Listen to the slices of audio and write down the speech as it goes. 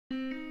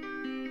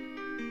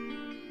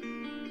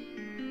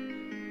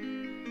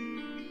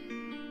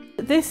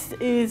This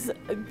is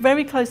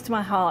very close to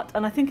my heart,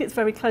 and I think it's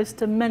very close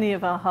to many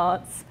of our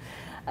hearts.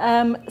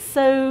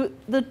 So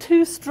the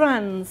two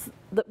strands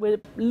that we're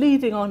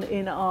leading on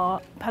in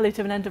our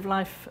palliative and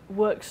end-of-life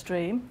work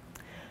stream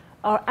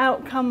are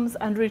outcomes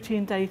and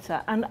routine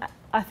data. And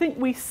I think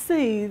we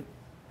see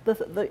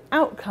the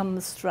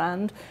outcomes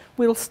strand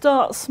will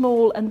start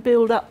small and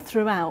build up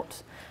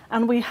throughout.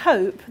 And we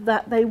hope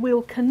that they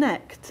will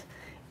connect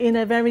in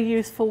a very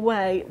useful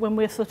way when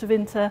we're sort of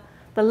into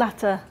the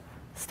latter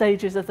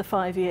stages of the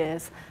 5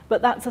 years.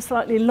 But that's a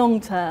slightly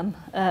long-term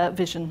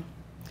vision.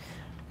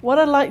 What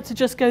I'd like to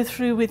just go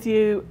through with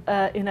you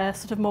in a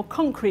sort of more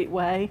concrete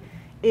way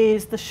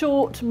is the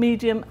short,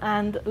 medium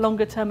and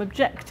longer term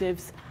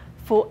objectives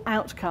for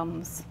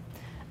outcomes.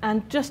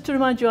 And just to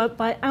remind you,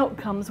 by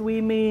outcomes we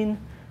mean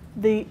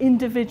the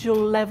individual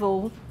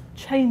level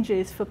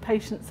changes for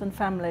patients and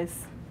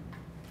families.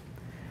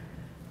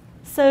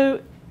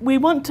 So we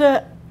want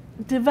to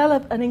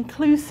develop an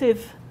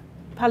inclusive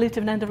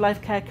palliative and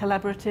end-of-life care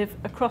collaborative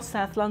across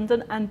South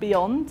London and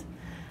beyond.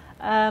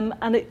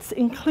 And it's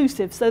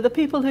inclusive, so the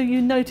people who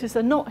you notice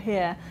are not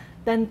here,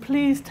 then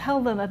please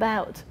tell them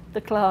about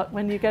the CLAHRC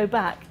when you go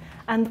back,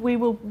 and we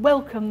will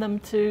welcome them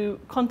to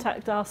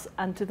contact us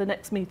and to the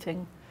next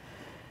meeting.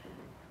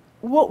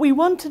 What we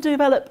want to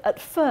develop at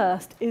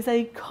first is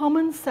a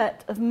common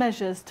set of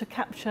measures to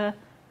capture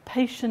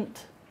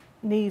patient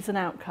needs and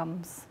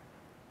outcomes.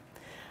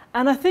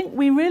 And I think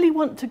we really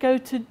want to go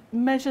to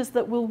measures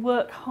that will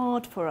work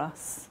hard for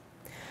us.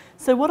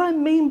 So what I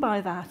mean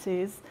by that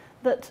is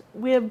that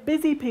we're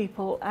busy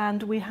people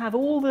and we have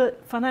all the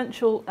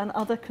financial and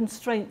other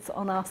constraints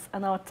on us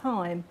and our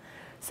time.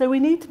 So we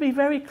need to be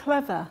very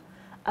clever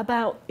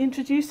about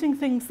introducing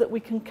things that we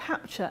can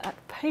capture at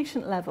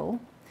patient level,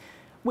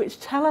 which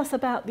tell us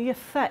about the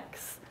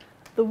effects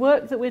the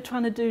work that we're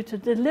trying to do to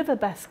deliver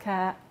best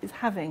care is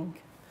having.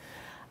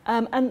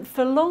 And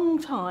for a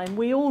long time,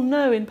 we all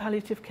know in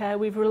palliative care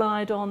we've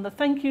relied on the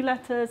thank you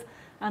letters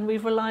and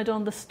we've relied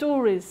on the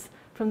stories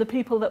from the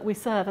people that we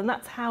serve, and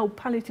that's how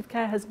palliative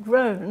care has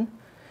grown.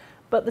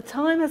 But the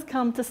time has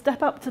come to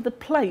step up to the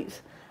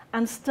plate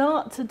and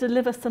start to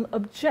deliver some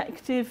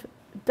objective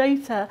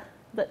data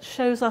that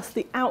shows us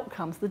the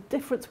outcomes, the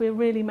difference we're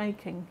really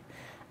making.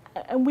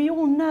 And we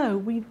all know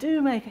we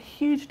do make a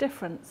huge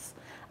difference.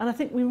 And I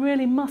think we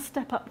really must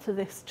step up to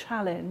this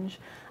challenge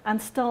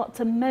and start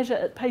to measure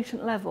at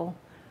patient level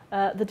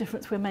the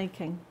difference we're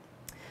making.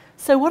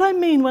 So what I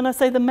mean when I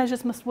say the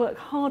measures must work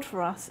hard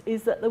for us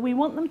is that we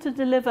want them to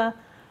deliver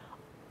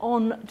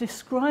on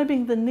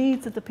describing the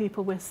needs of the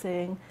people we're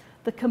seeing,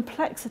 the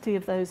complexity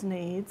of those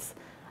needs,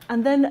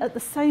 and then at the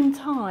same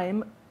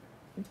time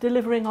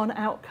delivering on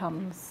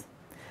outcomes.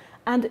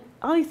 And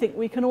I think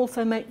we can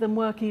also make them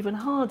work even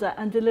harder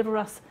and deliver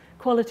us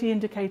quality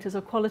indicators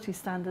or quality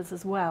standards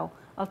as well.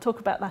 I'll talk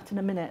about that in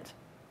a minute.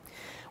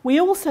 We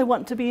also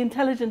want to be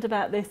intelligent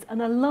about this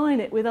and align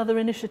it with other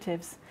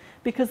initiatives,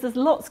 because there's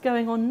lots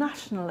going on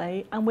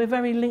nationally and we're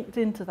very linked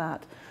into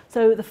that.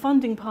 So the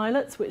funding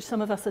pilots, which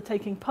some of us are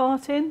taking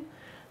part in,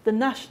 the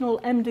national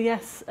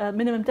MDS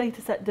minimum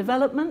data set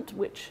development,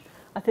 which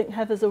I think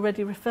Heather's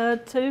already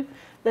referred to.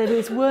 There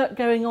is work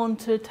going on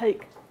to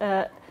take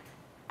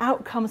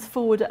outcomes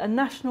forward at a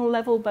national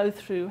level, both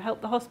through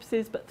Help the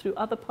Hospices but through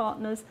other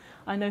partners,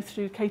 I know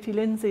through Katie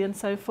Lindsay and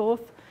so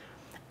forth.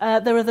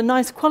 There are the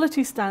nice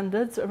quality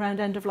standards around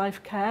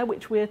end-of-life care,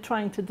 which we're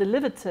trying to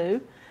deliver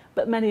to,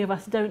 but many of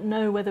us don't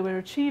know whether we're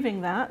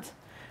achieving that,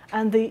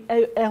 and the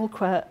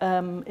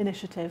ELQA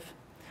initiative.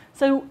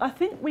 So I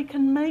think we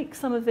can make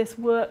some of this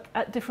work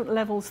at different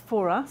levels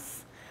for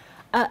us.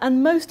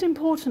 And most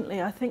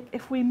importantly, I think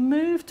if we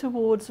move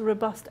towards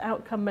robust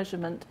outcome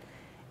measurement,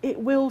 it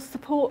will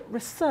support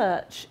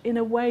research in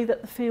a way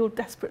that the field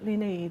desperately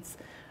needs.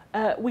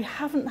 We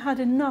haven't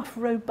had enough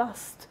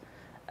robust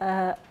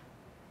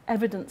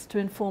evidence to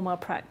inform our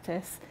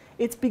practice.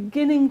 It's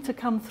beginning to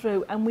come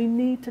through and we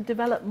need to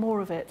develop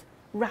more of it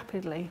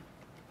rapidly.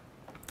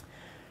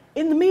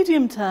 In the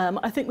medium term,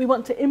 I think we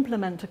want to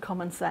implement a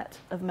common set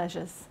of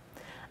measures.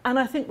 And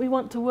I think we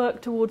want to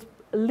work towards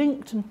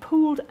linked and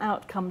pooled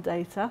outcome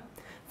data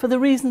for the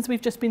reasons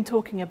we've just been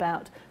talking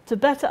about, to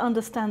better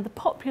understand the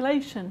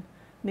population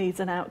needs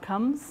and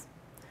outcomes,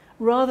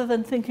 rather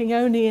than thinking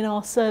only in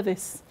our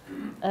service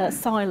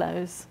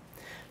silos,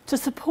 to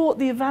support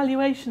the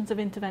evaluations of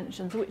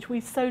interventions, which we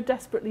so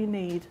desperately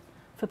need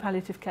for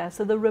palliative care,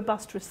 so the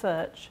robust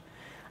research.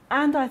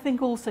 And I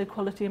think also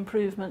quality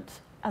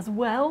improvement as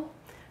well,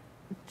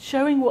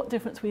 showing what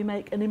difference we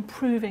make and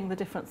improving the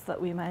difference that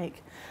we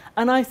make.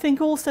 And I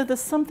think also there's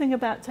something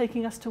about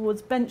taking us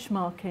towards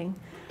benchmarking.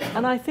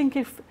 And I think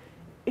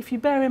if you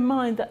bear in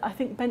mind that I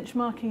think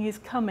benchmarking is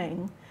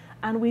coming,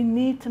 and we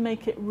need to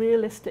make it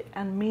realistic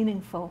and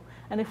meaningful.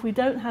 And if we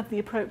don't have the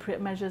appropriate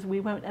measures, we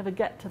won't ever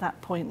get to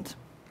that point.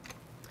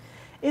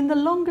 In the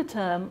longer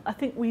term, I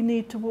think we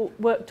need to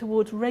work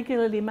towards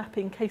regularly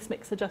mapping case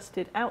mix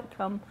adjusted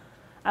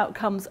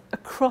outcomes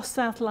across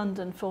South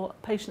London for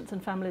patients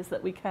and families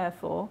that we care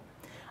for,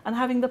 and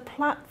having the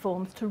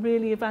platforms to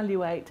really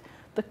evaluate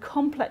the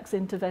complex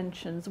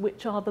interventions,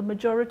 which are the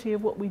majority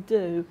of what we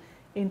do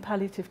in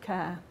palliative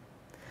care.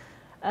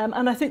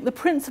 And I think the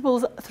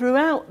principles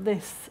throughout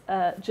this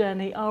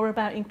journey are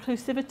about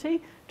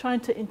inclusivity, trying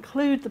to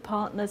include the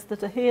partners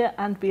that are here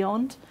and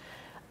beyond,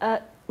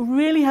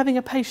 really having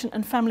a patient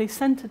and family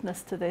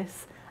centeredness to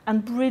this,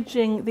 and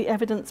bridging the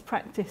evidence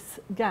practice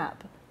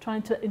gap,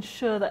 trying to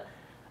ensure that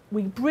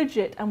we bridge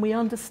it and we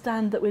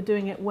understand that we're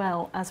doing it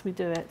well as we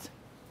do it.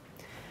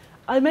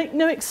 I make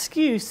no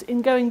excuse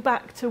in going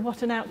back to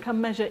what an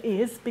outcome measure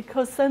is,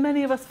 because so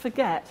many of us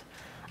forget.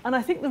 And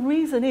I think the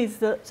reason is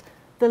that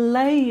the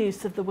lay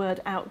use of the word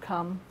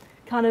outcome,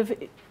 kind of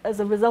as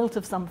a result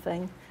of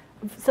something,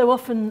 so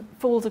often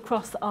falls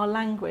across our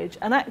language.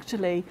 And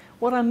actually,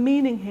 what I'm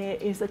meaning here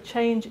is a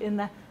change in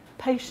the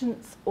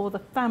patient's or the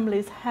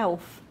family's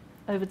health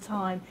over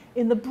time,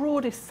 in the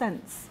broadest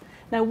sense.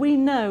 Now, we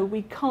know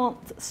we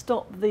can't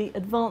stop the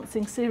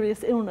advancing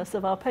serious illness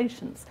of our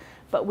patients,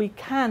 but we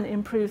can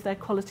improve their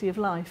quality of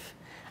life,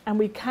 and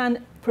we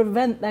can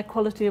prevent their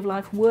quality of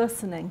life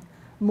worsening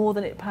more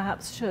than it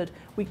perhaps should.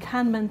 We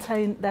can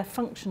maintain their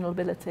functional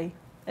ability,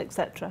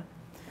 etc.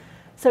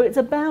 So it's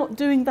about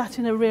doing that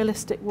in a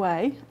realistic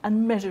way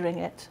and measuring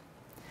it.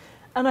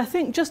 And I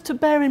think, just to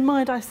bear in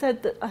mind, I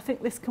said that I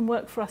think this can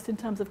work for us in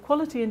terms of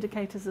quality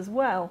indicators as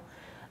well,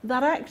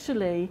 that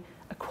actually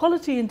a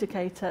quality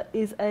indicator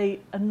is a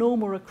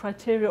norm or a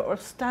criteria or a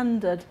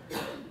standard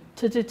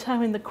to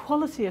determine the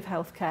quality of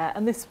healthcare.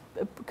 And this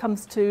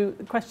comes to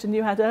the question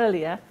you had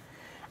earlier.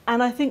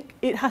 And I think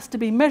it has to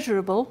be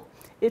measurable.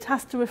 It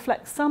has to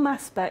reflect some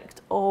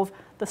aspect of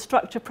the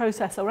structure,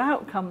 process or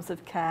outcomes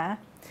of care,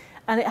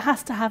 and it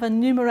has to have a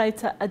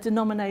numerator, a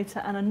denominator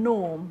and a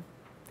norm,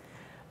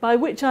 by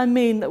which I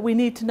mean that we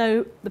need to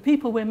know the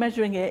people we're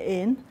measuring it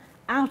in,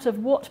 out of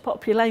what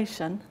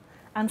population,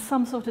 and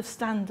some sort of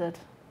standard.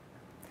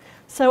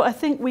 So I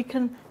think we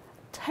can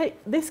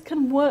this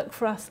can work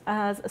for us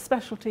as a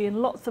specialty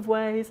in lots of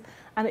ways,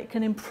 and it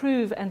can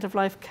improve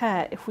end-of-life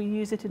care if we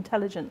use it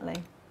intelligently.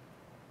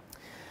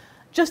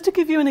 Just to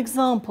give you an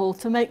example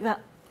to make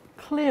that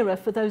clearer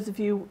for those of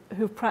you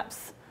who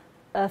perhaps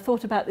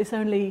thought about this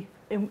only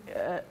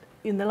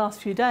in the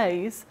last few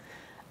days,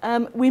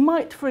 we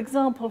might, for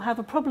example, have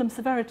a problem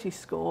severity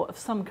score of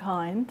some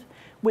kind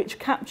which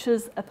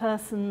captures a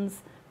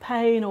person's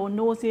pain or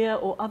nausea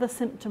or other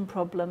symptom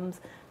problems,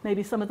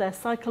 maybe some of their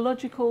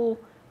psychological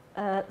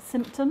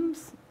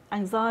symptoms,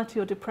 anxiety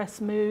or depressed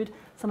mood,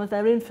 some of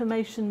their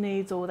information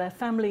needs or their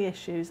family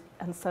issues,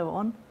 and so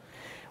on.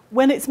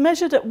 When it's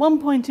measured at one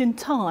point in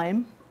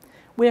time,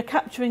 we are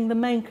capturing the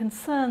main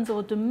concerns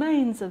or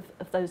domains of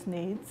those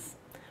needs,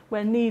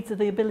 where needs are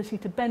the ability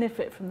to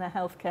benefit from their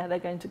healthcare they're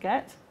going to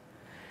get.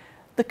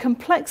 The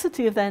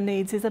complexity of their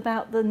needs is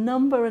about the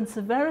number and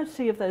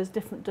severity of those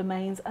different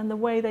domains and the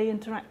way they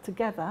interact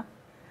together.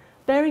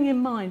 Bearing in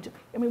mind,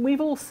 I mean,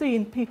 we've all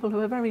seen people who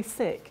are very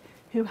sick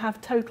who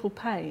have total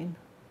pain,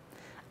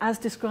 as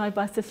described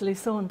by Cicely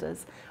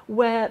Saunders,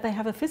 where they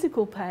have a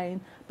physical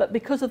pain, but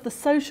because of the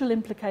social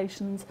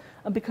implications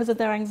and because of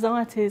their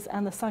anxieties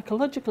and the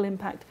psychological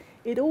impact,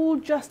 it all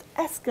just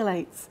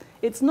escalates.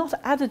 It's not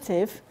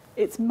additive,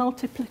 it's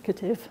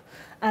multiplicative,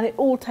 and it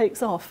all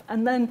takes off.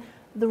 And then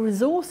the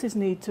resources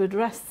needed to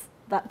address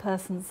that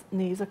person's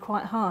needs are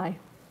quite high.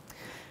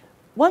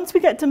 Once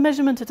we get to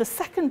measurement at a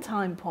second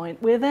time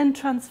point, we're then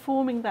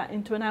transforming that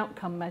into an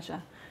outcome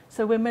measure.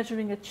 So we're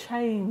measuring a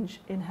change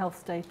in health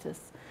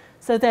status.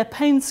 So their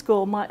pain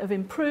score might have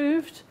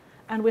improved,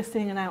 and we're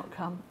seeing an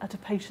outcome at a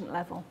patient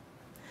level.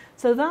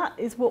 So that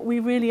is what we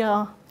really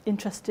are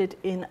interested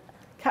in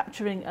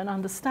capturing and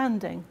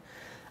understanding.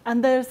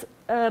 And there's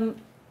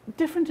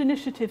different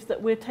initiatives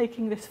that we're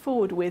taking this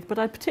forward with, but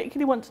I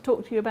particularly want to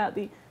talk to you about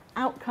the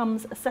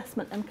Outcomes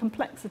Assessment and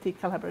Complexity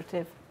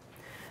Collaborative.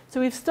 So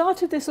we've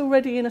started this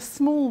already in a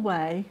small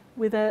way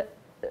with a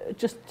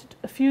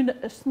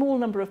small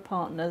number of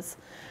partners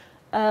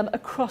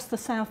across the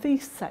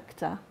southeast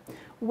sector,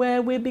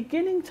 where we're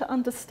beginning to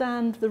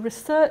understand the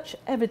research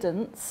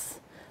evidence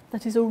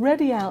that is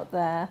already out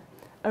there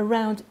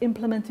around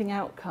implementing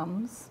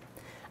outcomes,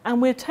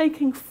 and we're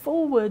taking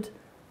forward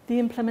the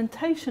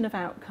implementation of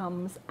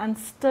outcomes and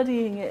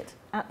studying it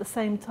at the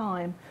same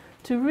time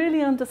to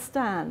really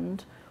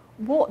understand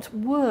what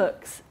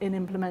works in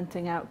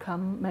implementing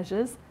outcome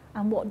measures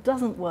and what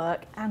doesn't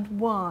work and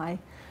why.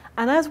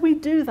 And as we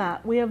do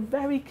that, we are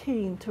very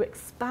keen to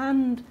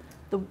expand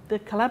the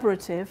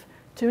collaborative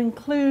to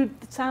include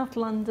the South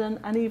London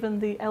and even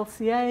the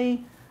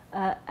LCA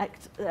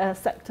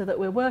sector that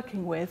we're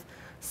working with,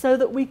 so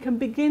that we can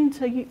begin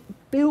to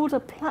build a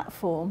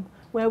platform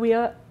where we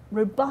are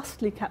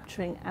robustly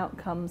capturing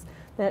outcomes.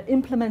 They're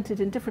implemented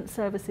in different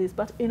services,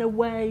 but in a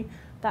way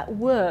that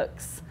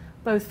works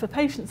both for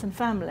patients and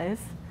families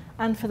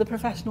and for the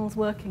professionals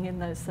working in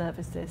those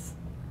services.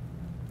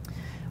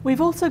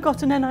 We've also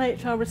got an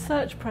NIHR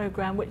research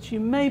programme, which you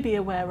may be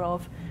aware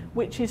of,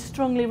 which is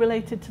strongly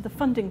related to the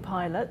funding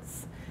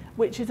pilots,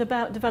 which is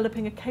about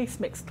developing a case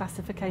mix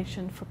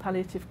classification for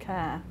palliative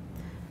care.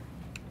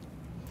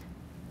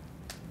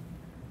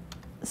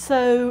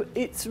 So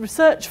it's a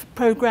research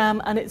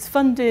programme, and it's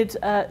funded,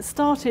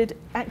 started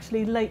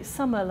actually late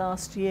summer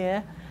last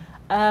year,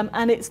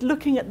 and it's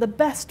looking at the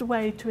best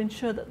way to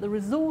ensure that the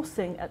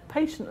resourcing at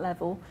patient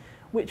level,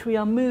 which we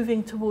are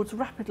moving towards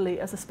rapidly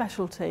as a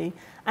specialty,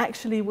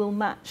 actually will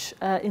match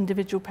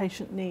individual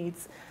patient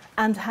needs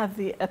and have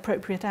the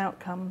appropriate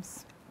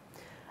outcomes.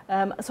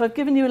 So I've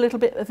given you a little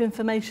bit of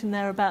information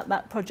there about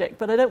that project,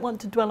 but I don't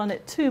want to dwell on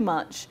it too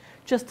much,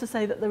 just to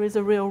say that there is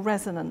a real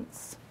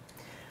resonance.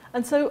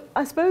 And so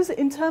I suppose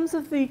in terms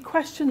of the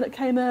question that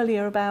came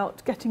earlier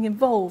about getting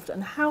involved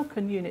and how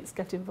can units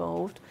get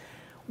involved,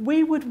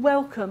 we would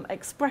welcome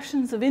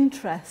expressions of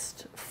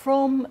interest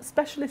from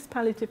specialist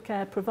palliative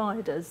care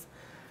providers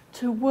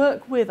to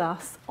work with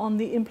us on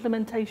the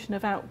implementation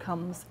of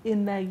outcomes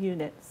in their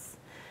units.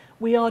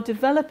 We are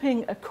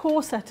developing a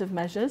core set of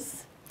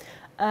measures.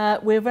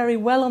 We're very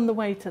well on the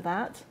way to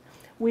that.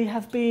 We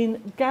have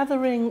been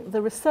gathering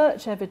the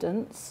research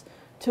evidence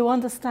to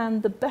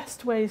understand the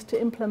best ways to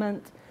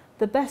implement,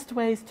 the best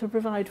ways to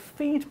provide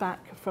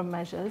feedback from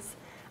measures,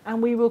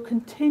 and we will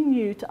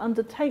continue to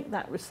undertake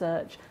that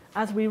research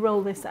as we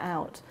roll this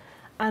out.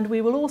 And we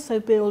will also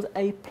build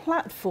a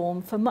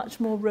platform for much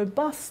more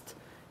robust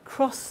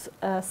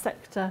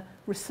cross-sector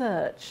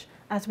research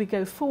as we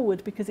go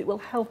forward, because it will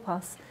help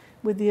us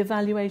with the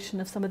evaluation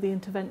of some of the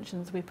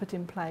interventions we put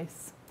in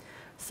place.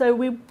 So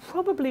we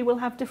probably will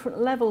have different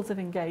levels of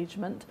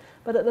engagement,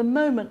 but at the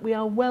moment we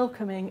are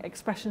welcoming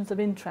expressions of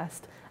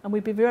interest, and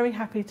we'd be very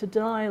happy to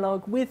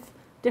dialogue with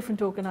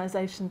different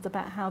organisations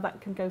about how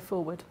that can go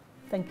forward.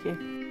 Thank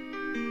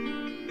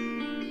you.